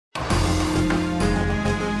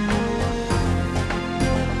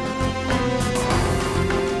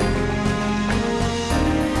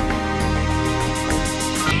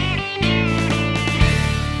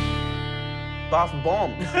bath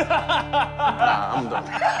bomb. Nah, I'm done.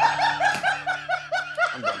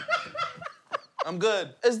 I'm done. I'm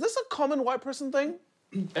good. Is this a common white person thing?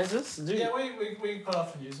 Is this? Dude. Yeah, we quite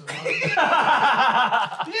often use it.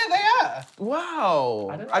 Yeah, they are. Wow.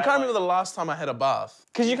 I can't remember the last time I had a bath.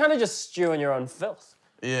 Because you kind of just stew in your own filth.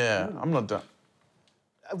 Yeah, I'm not done.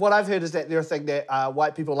 What I've heard is that they're a thing that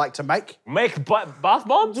white people like to make. Make bath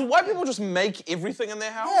bombs? Do white people just make everything in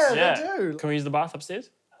their house? Yeah, they do. Can we use the bath upstairs?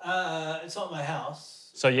 It's not my house.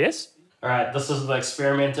 So yes? All right, this is the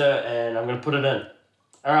experimenter and I'm gonna put it in.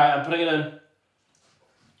 All right, I'm putting it in.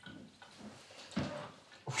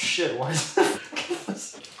 Oh shit, why is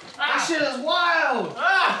this? That shit is wild!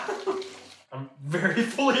 I'm very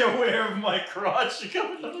fully aware of my crotch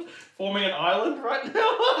forming an island right now.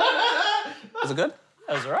 Is it good?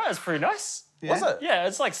 That was alright, it's pretty nice. Yeah. Was it? Yeah,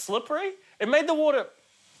 it's like slippery. It made the water...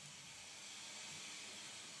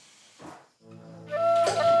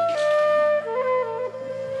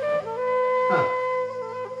 Huh.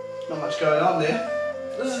 Not much going on there.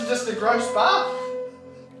 This is just a gross bath.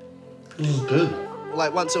 This is good.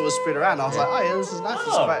 Like, once it was spread around, I was like, oh yeah, this is nice.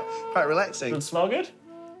 It's quite relaxing. Does it smell good?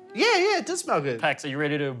 Yeah, it does smell good. Pax, are you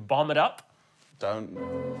ready to bomb it up? Don't. Ooh!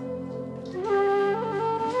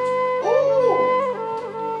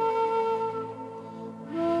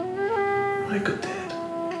 I'm a good dad.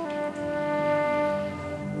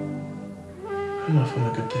 I don't know if I'm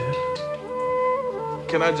a good dad.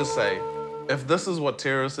 Can I just say, if this is what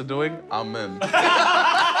terrorists are doing, I'm in.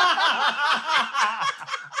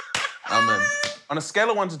 I'm in. On a scale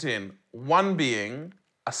of 1 to 10, 1 being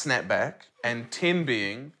a snapback and 10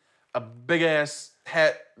 being a big-ass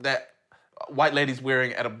hat that white lady's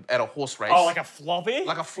wearing at a horse race. Oh, like a floppy?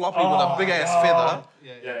 Like a floppy with a big-ass feather.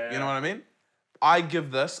 Yeah. You know what I mean? I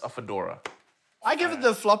give this a fedora. I give it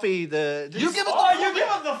the floppy, the... You give it the you give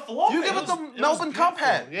it the floppy? You give it the Melbourne Cup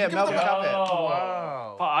hat. Yeah, You give it Melbourne the- Cup hat.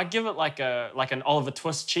 Wow. But I give it like an Oliver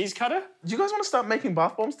Twist cheese cutter. Do you guys want to start making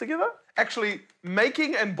bath bombs together? Actually,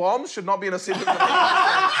 making and bombs should not be in a sentence.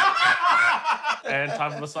 And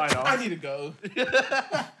time for the sign off. I need to go.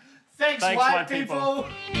 Thanks, Thanks, white white people.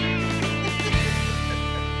 people.